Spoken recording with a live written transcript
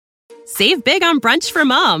Save big on brunch for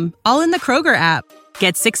mom, all in the Kroger app.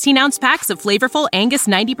 Get 16-ounce packs of flavorful Angus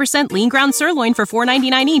 90% lean ground sirloin for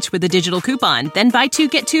 $4.99 each with a digital coupon. Then buy 2,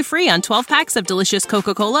 get 2 free on 12 packs of delicious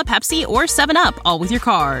Coca-Cola, Pepsi, or 7-Up, all with your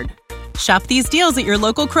card. Shop these deals at your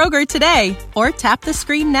local Kroger today, or tap the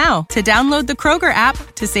screen now to download the Kroger app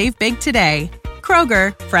to save big today.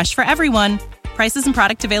 Kroger, fresh for everyone. Prices and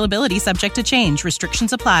product availability subject to change.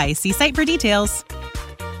 Restrictions apply. See site for details.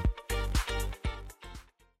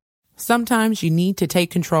 Sometimes you need to take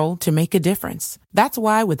control to make a difference. That's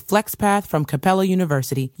why with FlexPath from Capella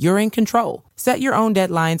University, you're in control. Set your own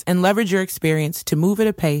deadlines and leverage your experience to move at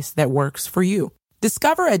a pace that works for you.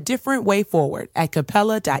 Discover a different way forward at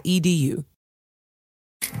capella.edu.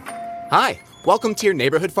 Hi, welcome to your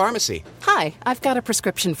neighborhood pharmacy. Hi, I've got a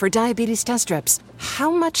prescription for diabetes test strips.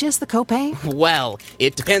 How much is the copay? Well,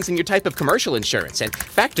 it depends on your type of commercial insurance and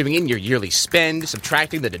factoring in your yearly spend,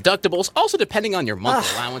 subtracting the deductibles, also depending on your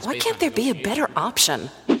monthly allowance. Why can't there be a better option?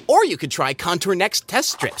 Or you could try Contour Next test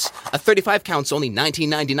strips. A 35 count's only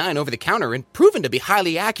 $19.99 over the counter and proven to be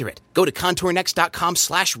highly accurate. Go to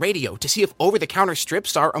contournext.com/radio to see if over-the-counter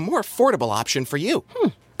strips are a more affordable option for you.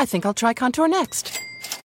 I think I'll try Contour Next.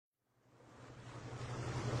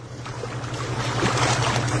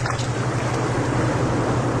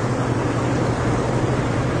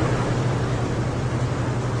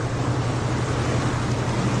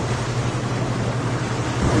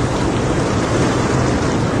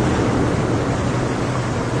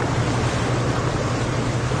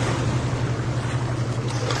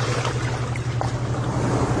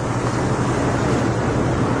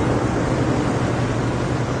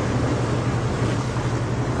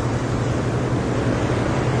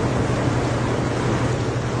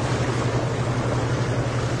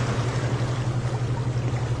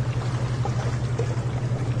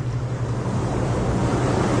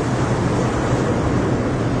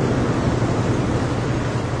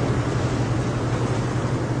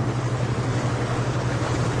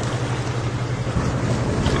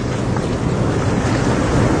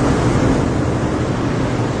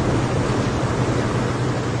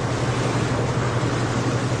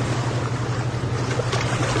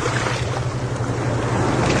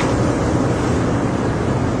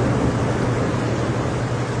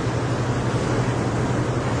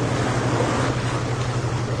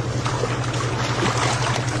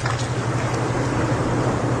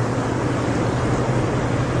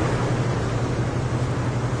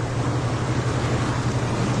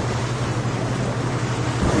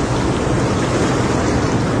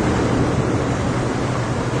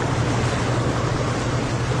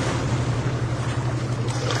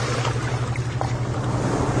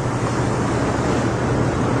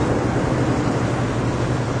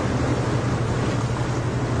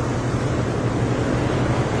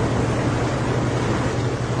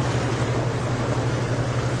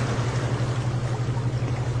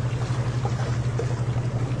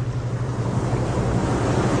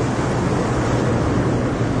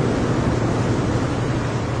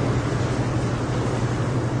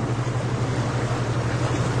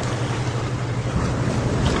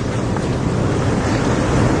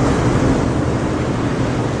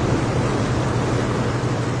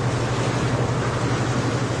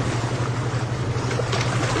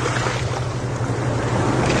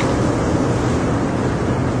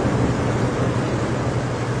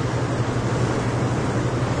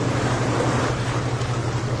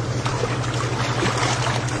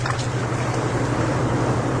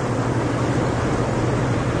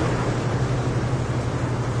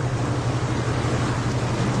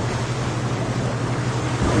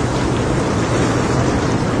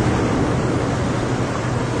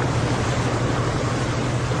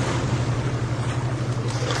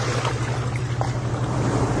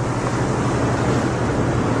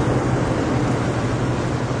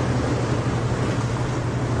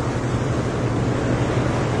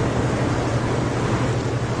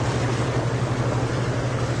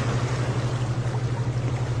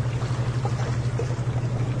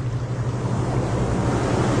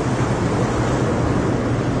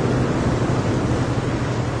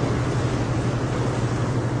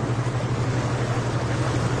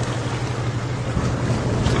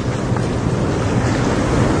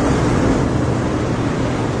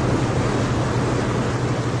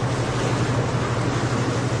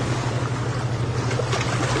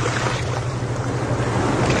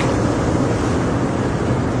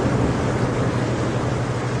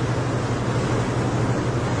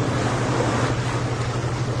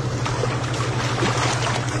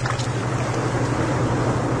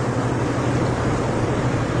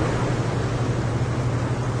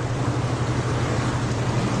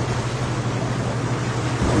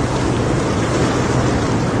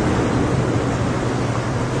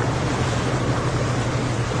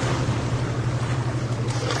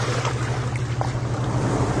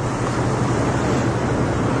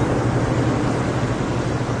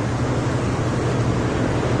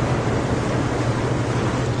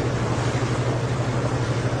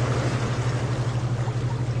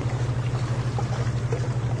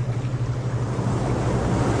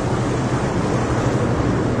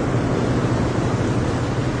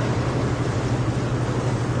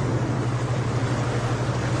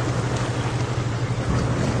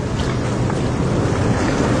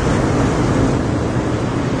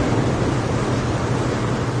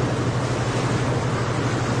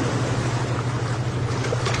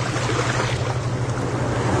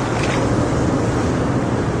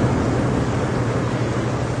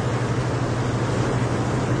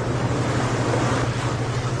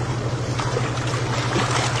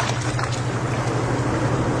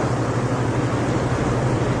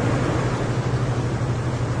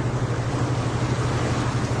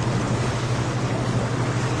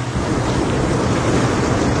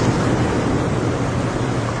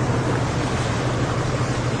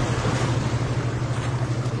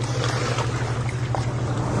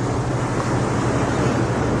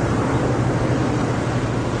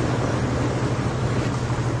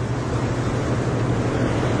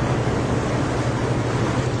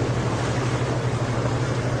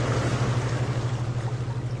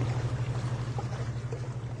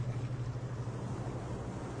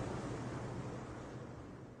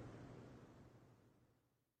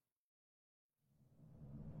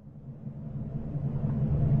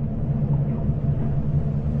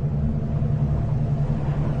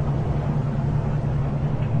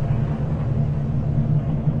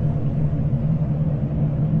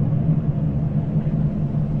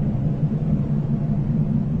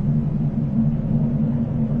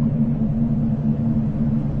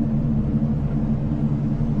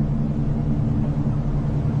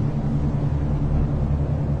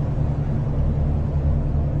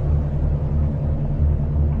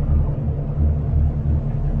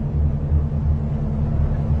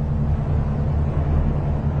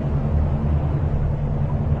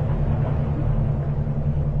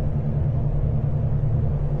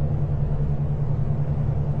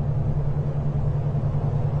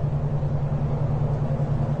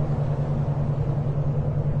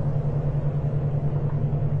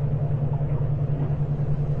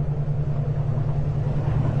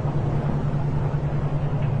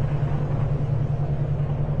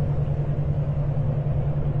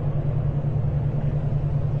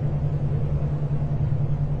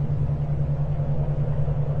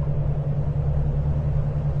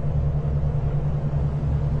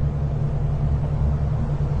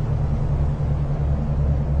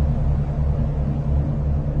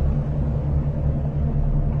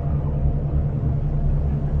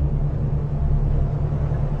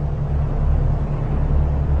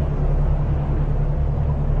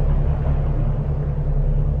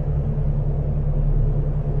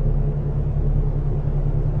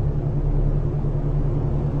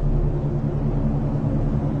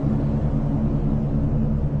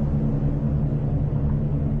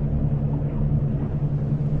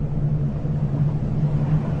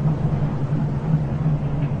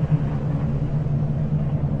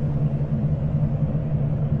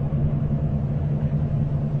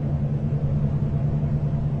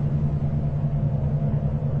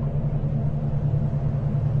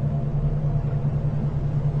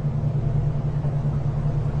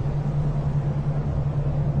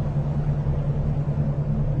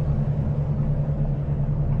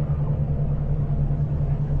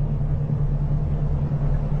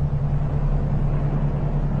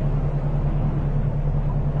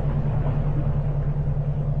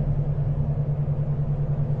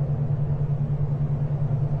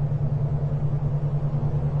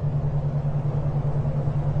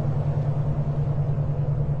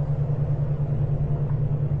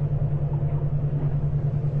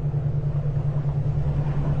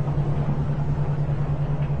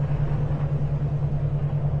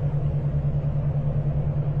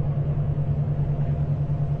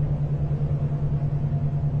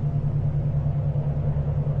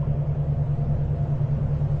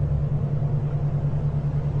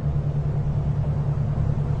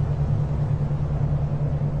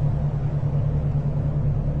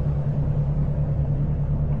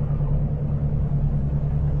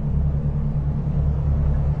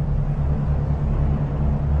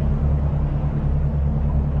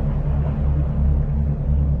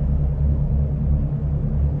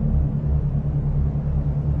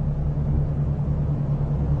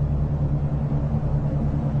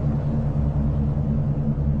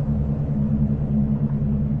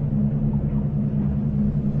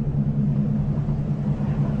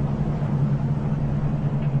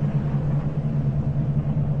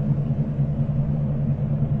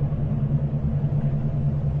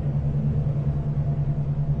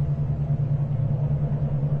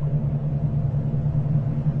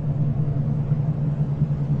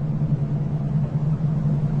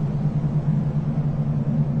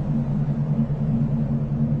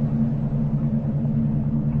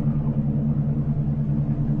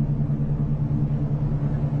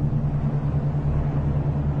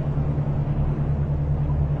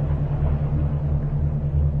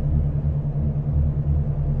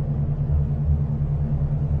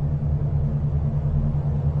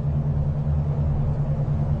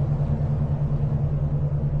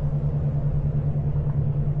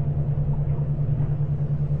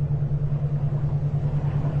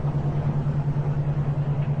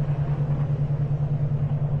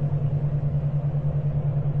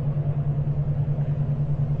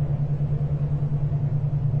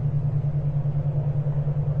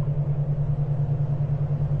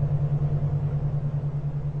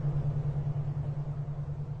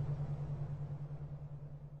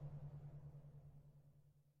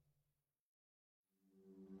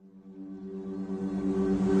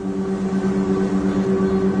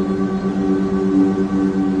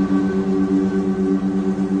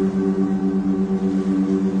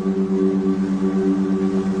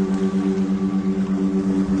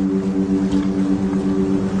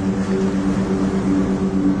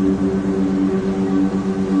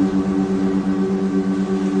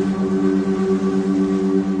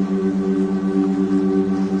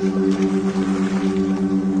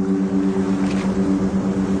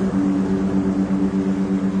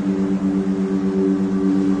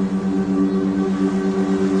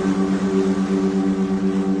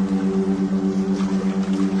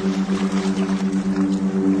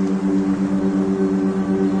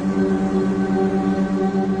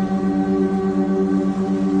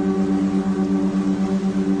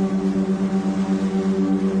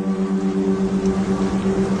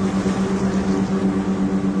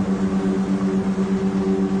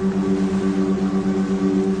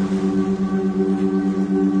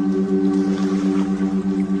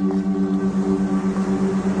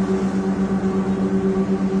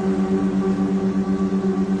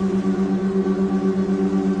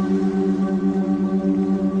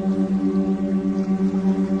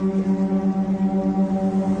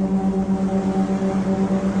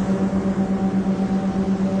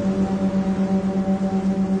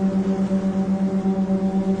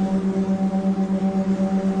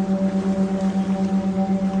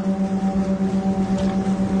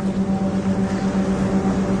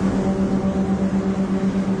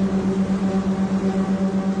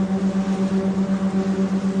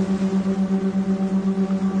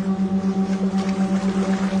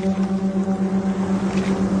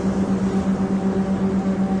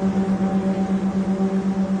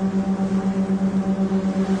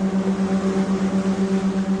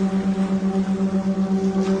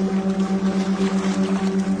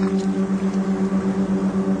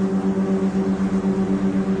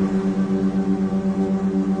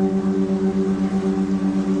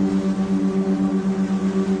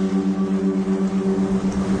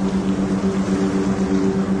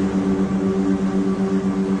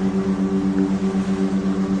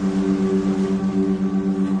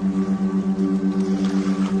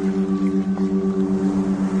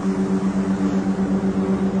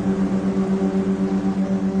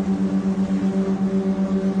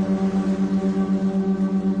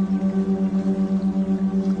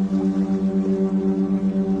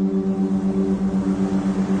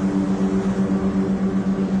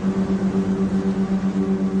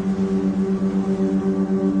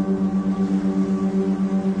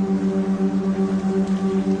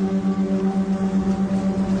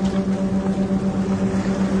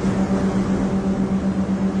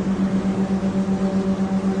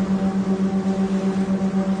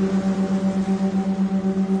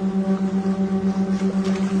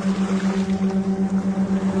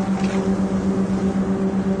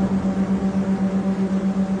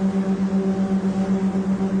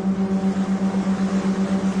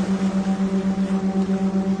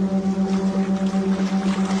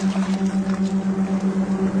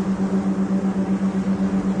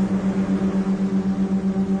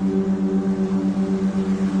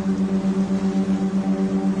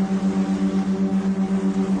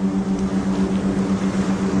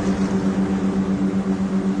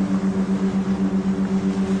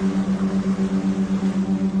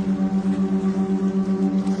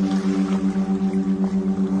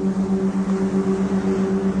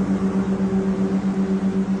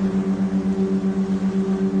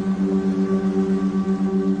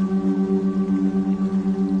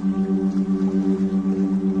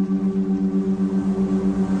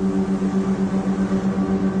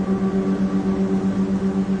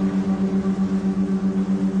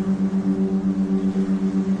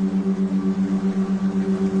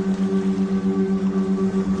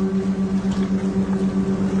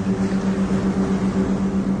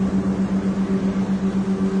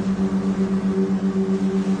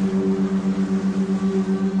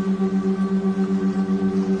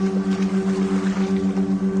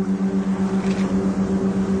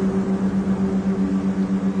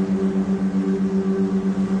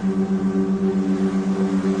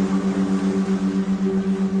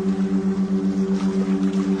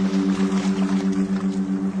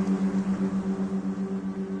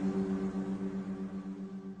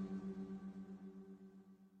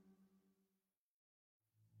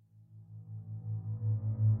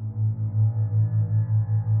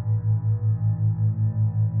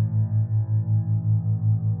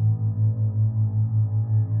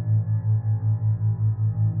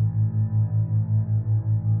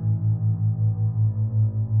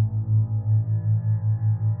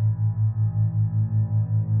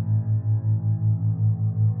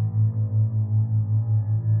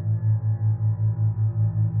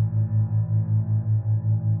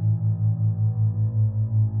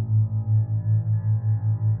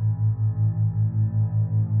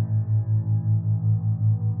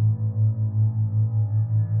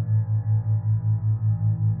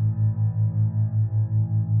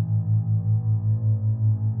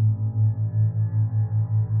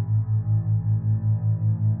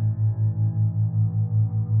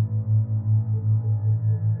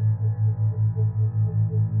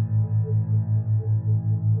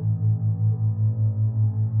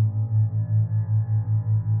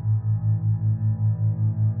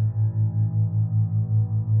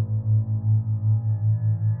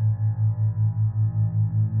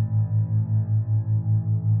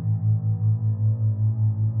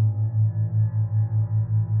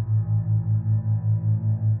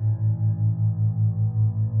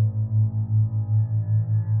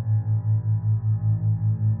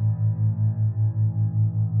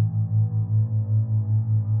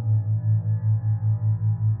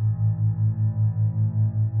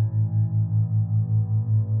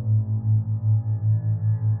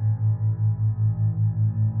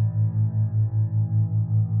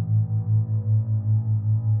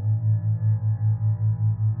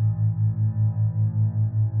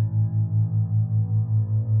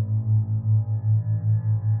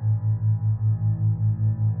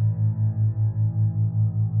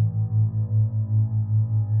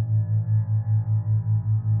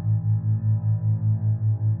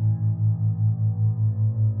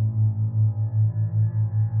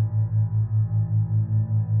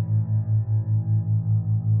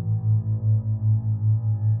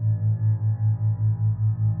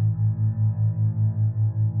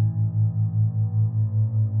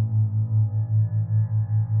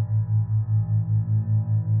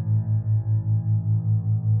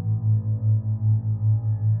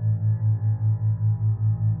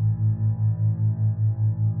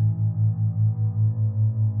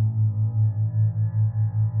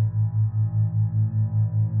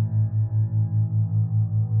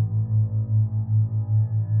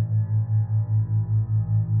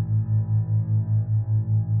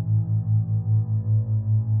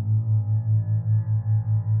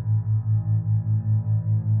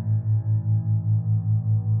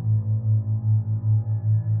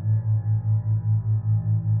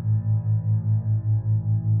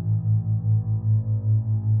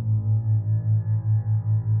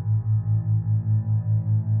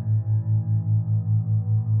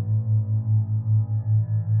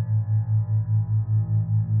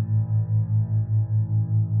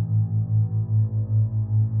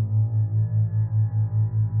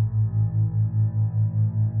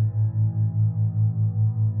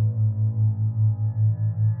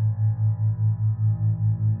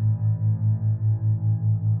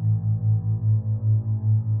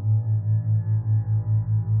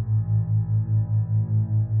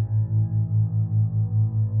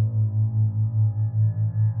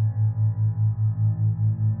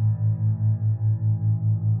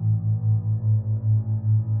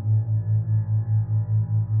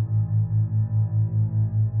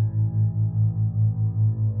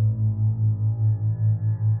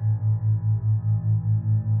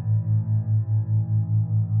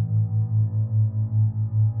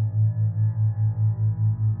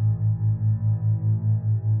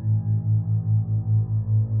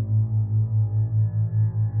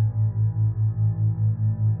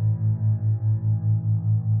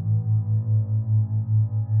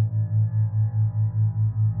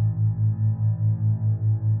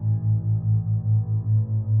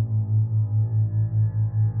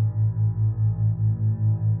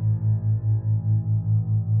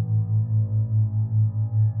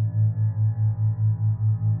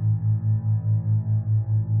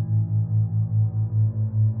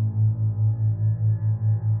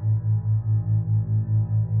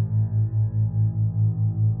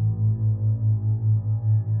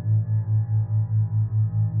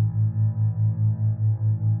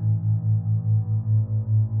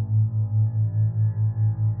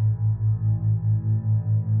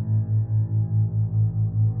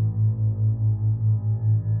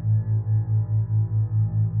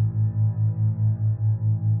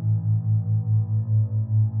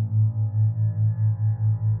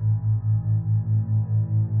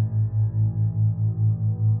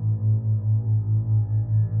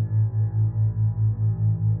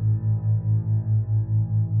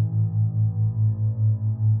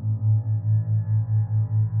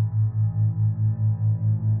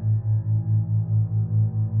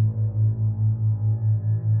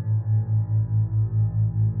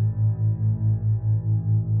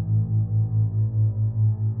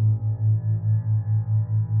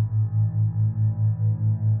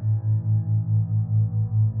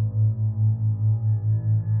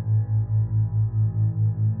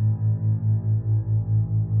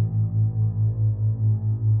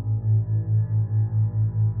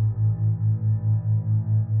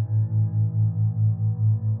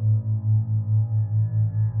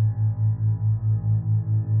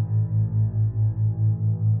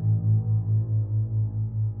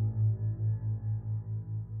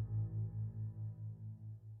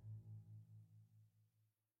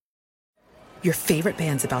 Your favorite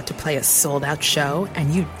band's about to play a sold-out show,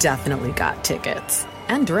 and you definitely got tickets.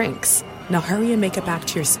 And drinks. Now hurry and make it back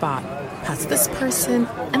to your spot. Past this person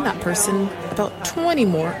and that person. About 20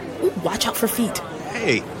 more. Ooh, watch out for feet.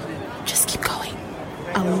 Hey. Just keep going.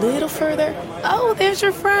 A little further. Oh, there's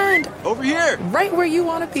your friend. Over here. Right where you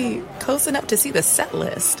want to be. Close enough to see the set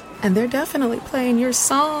list. And they're definitely playing your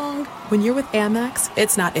song. When you're with Amex,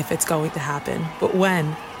 it's not if it's going to happen, but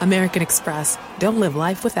when. American Express. Don't live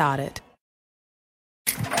life without it.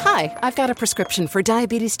 Hi, I've got a prescription for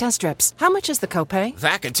diabetes test strips. How much is the copay?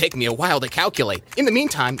 That could take me a while to calculate. In the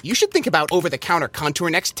meantime, you should think about over-the-counter Contour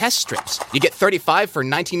Next test strips. You get 35 for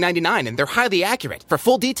 $19.99, and they're highly accurate. For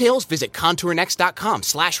full details, visit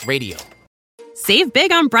contournext.com/radio. Save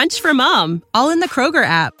big on brunch for mom, all in the Kroger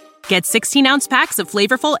app. Get 16-ounce packs of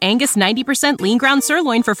flavorful Angus 90% lean ground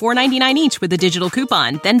sirloin for $4.99 each with a digital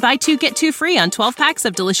coupon. Then buy 2, get 2 free on 12 packs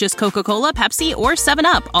of delicious Coca-Cola, Pepsi, or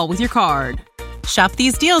 7-Up, all with your card. Shop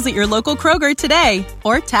these deals at your local Kroger today,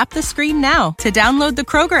 or tap the screen now to download the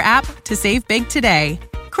Kroger app to save big today.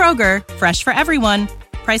 Kroger, fresh for everyone.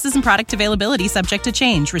 Prices and product availability subject to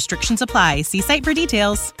change. Restrictions apply. See site for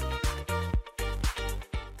details.